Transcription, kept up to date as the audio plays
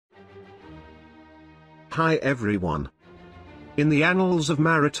Hi everyone. In the annals of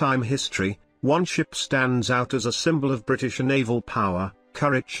maritime history, one ship stands out as a symbol of British naval power,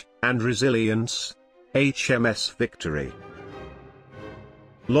 courage, and resilience: HMS Victory.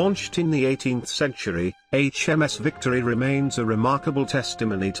 Launched in the 18th century, HMS Victory remains a remarkable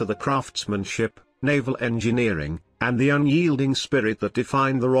testimony to the craftsmanship, naval engineering, and the unyielding spirit that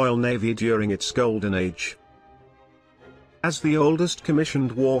defined the Royal Navy during its golden age. As the oldest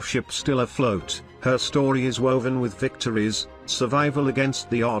commissioned warship still afloat, her story is woven with victories, survival against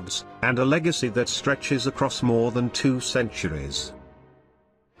the odds, and a legacy that stretches across more than 2 centuries.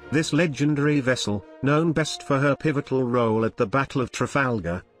 This legendary vessel, known best for her pivotal role at the Battle of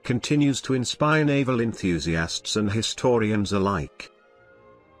Trafalgar, continues to inspire naval enthusiasts and historians alike.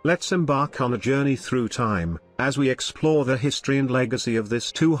 Let's embark on a journey through time, as we explore the history and legacy of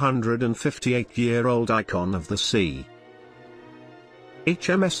this 258-year-old icon of the sea.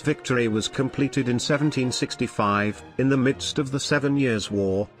 HMS Victory was completed in 1765, in the midst of the 7 Years'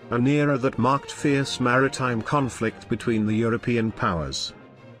 War, an era that marked fierce maritime conflict between the European powers.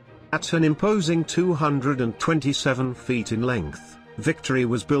 At an imposing 227 feet in length, Victory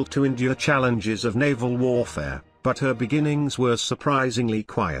was built to endure challenges of naval warfare, but her beginnings were surprisingly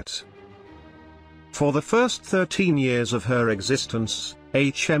quiet. For the first 13 years of her existence,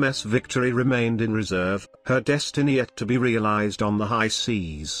 HMS Victory remained in reserve, her destiny yet to be realized on the high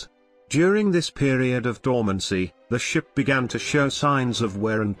seas. During this period of dormancy, the ship began to show signs of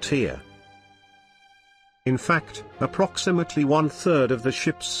wear and tear. In fact, approximately 1/3 of the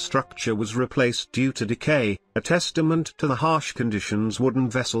ship's structure was replaced due to decay, a testament to the harsh conditions wooden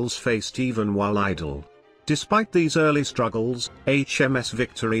vessels faced even while idle. Despite these early struggles, HMS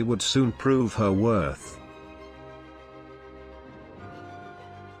Victory would soon prove her worth.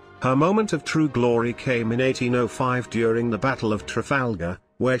 Her moment of true glory came in 1805 during the Battle of Trafalgar,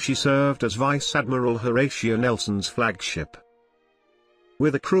 where she served as Vice Admiral Horatio Nelson's flagship.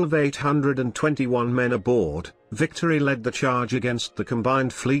 With a crew of 821 men aboard, Victory led the charge against the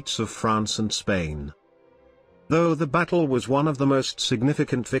combined fleets of France and Spain. Though the battle was one of the most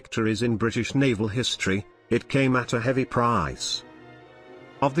significant victories in British naval history, it came at a heavy price.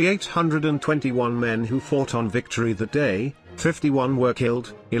 Of the 821 men who fought on Victory that day, 51 were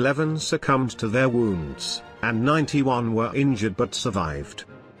killed, 11 succumbed to their wounds, and 91 were injured but survived.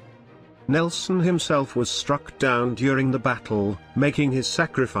 Nelson himself was struck down during the battle, making his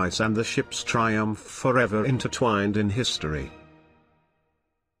sacrifice and the ship's triumph forever intertwined in history.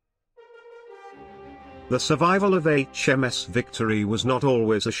 The survival of HMS Victory was not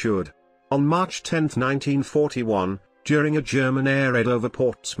always assured. On March 10, 1941, during a German air raid over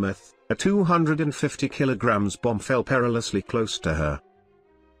Portsmouth, a 250 kilograms bomb fell perilously close to her.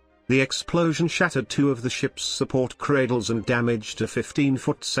 The explosion shattered 2 of the ship's support cradles and damaged a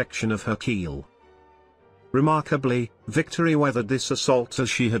 15-foot section of her keel. Remarkably, Victory weathered this assault as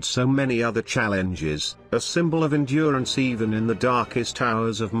she had so many other challenges, a symbol of endurance even in the darkest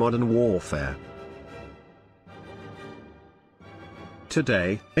hours of modern warfare.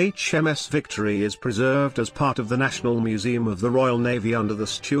 Today, HMS Victory is preserved as part of the National Museum of the Royal Navy under the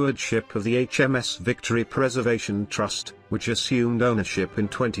stewardship of the HMS Victory Preservation Trust, which assumed ownership in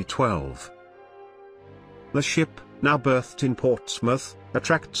 2012. The ship, now berthed in Portsmouth,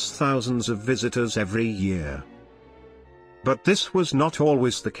 attracts thousands of visitors every year. But this was not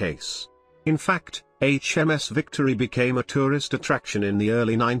always the case. In fact, HMS Victory became a tourist attraction in the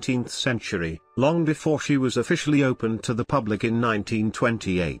early 19th century, long before she was officially opened to the public in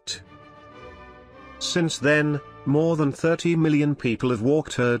 1928. Since then, more than 30 million people have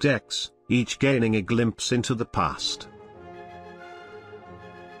walked her decks, each gaining a glimpse into the past.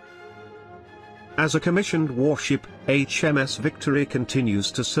 As a commissioned warship, HMS Victory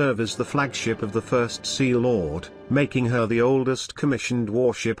continues to serve as the flagship of the First Sea Lord, making her the oldest commissioned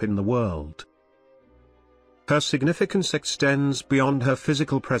warship in the world. Her significance extends beyond her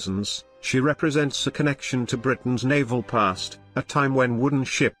physical presence. She represents a connection to Britain's naval past, a time when wooden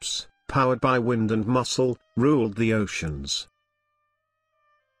ships, powered by wind and muscle, ruled the oceans.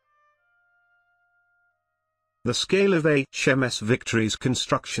 The scale of HMS Victory's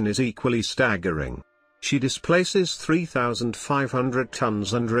construction is equally staggering. She displaces 3,500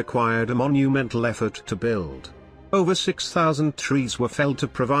 tons and required a monumental effort to build. Over 6,000 trees were felled to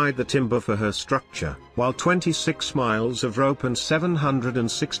provide the timber for her structure, while 26 miles of rope and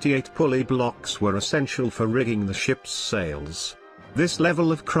 768 pulley blocks were essential for rigging the ship's sails. This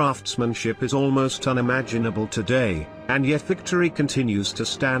level of craftsmanship is almost unimaginable today, and yet Victory continues to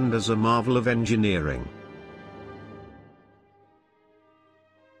stand as a marvel of engineering.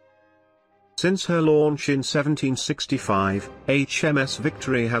 Since her launch in 1765, HMS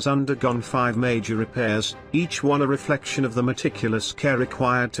Victory has undergone 5 major repairs, each one a reflection of the meticulous care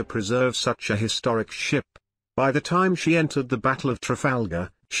required to preserve such a historic ship. By the time she entered the Battle of Trafalgar,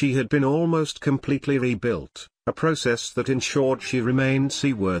 she had been almost completely rebuilt, a process that ensured she remained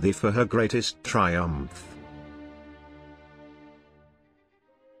seaworthy for her greatest triumph.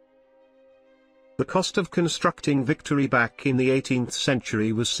 The cost of constructing Victory back in the 18th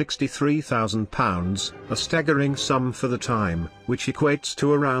century was £63,000, a staggering sum for the time, which equates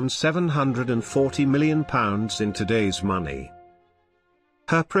to around £740 million in today's money.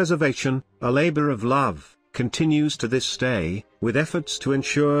 Her preservation, a labour of love, continues to this day, with efforts to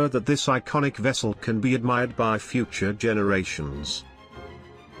ensure that this iconic vessel can be admired by future generations.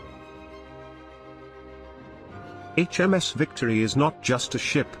 HMS Victory is not just a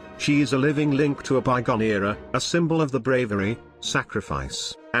ship, she is a living link to a bygone era, a symbol of the bravery,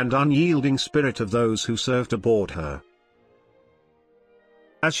 sacrifice, and unyielding spirit of those who served aboard her.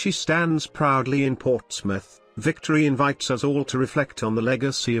 As she stands proudly in Portsmouth, Victory invites us all to reflect on the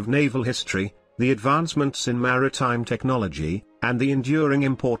legacy of naval history, the advancements in maritime technology, and the enduring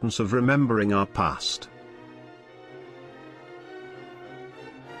importance of remembering our past.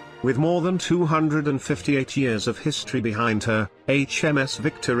 With more than 258 years of history behind her, HMS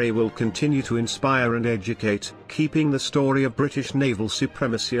Victory will continue to inspire and educate, keeping the story of British naval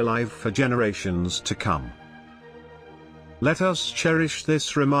supremacy alive for generations to come. Let us cherish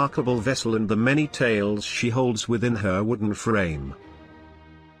this remarkable vessel and the many tales she holds within her wooden frame.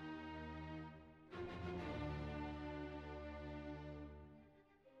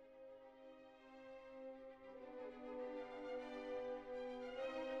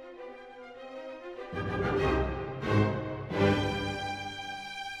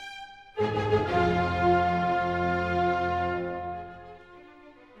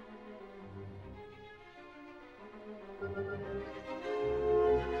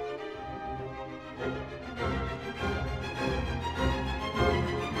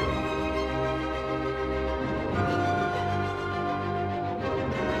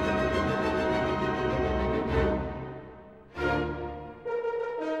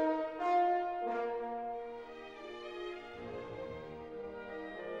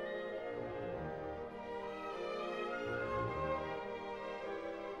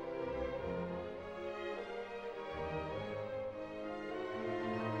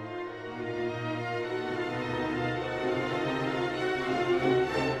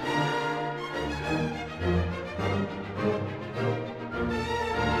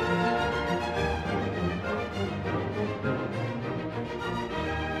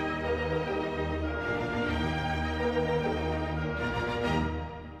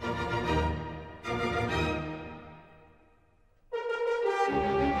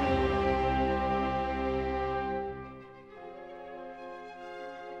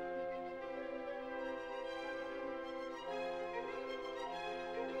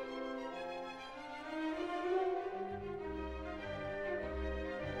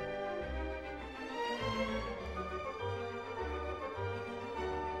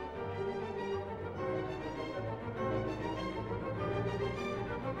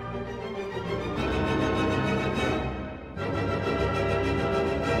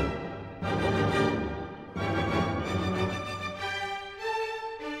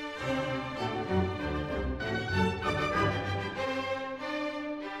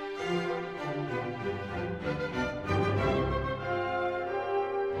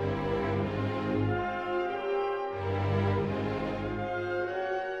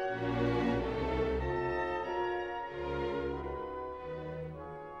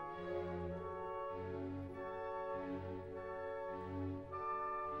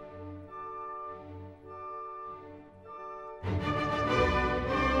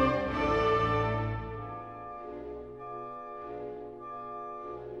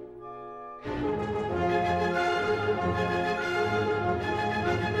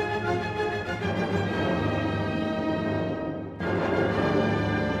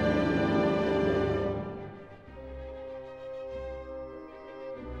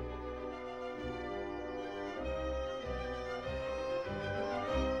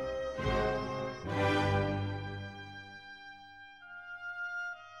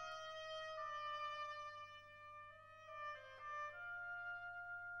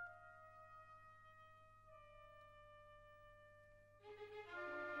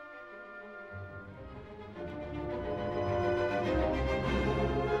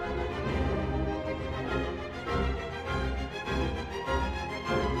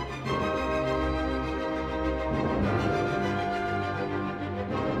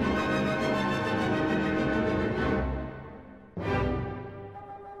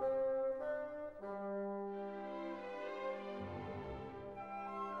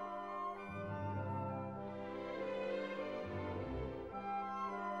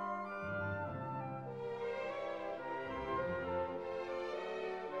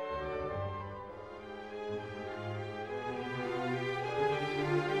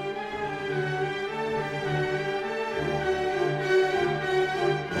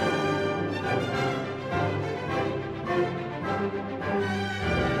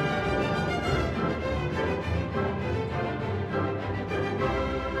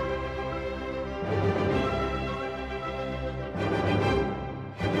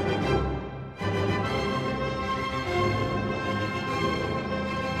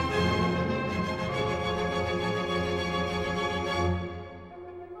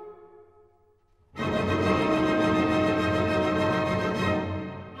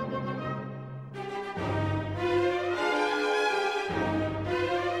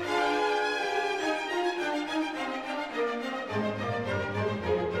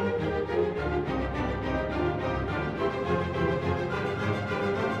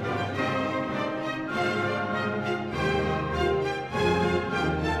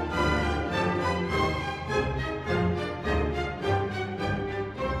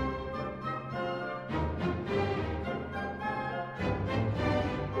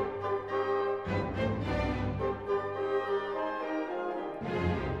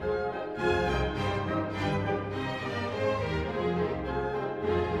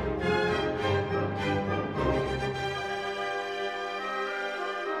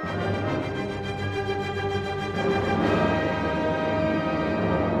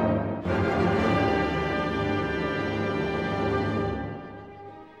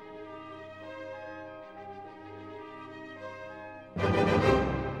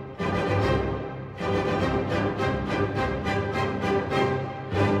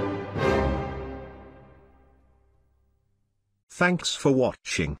 Thanks for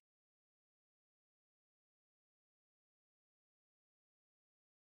watching.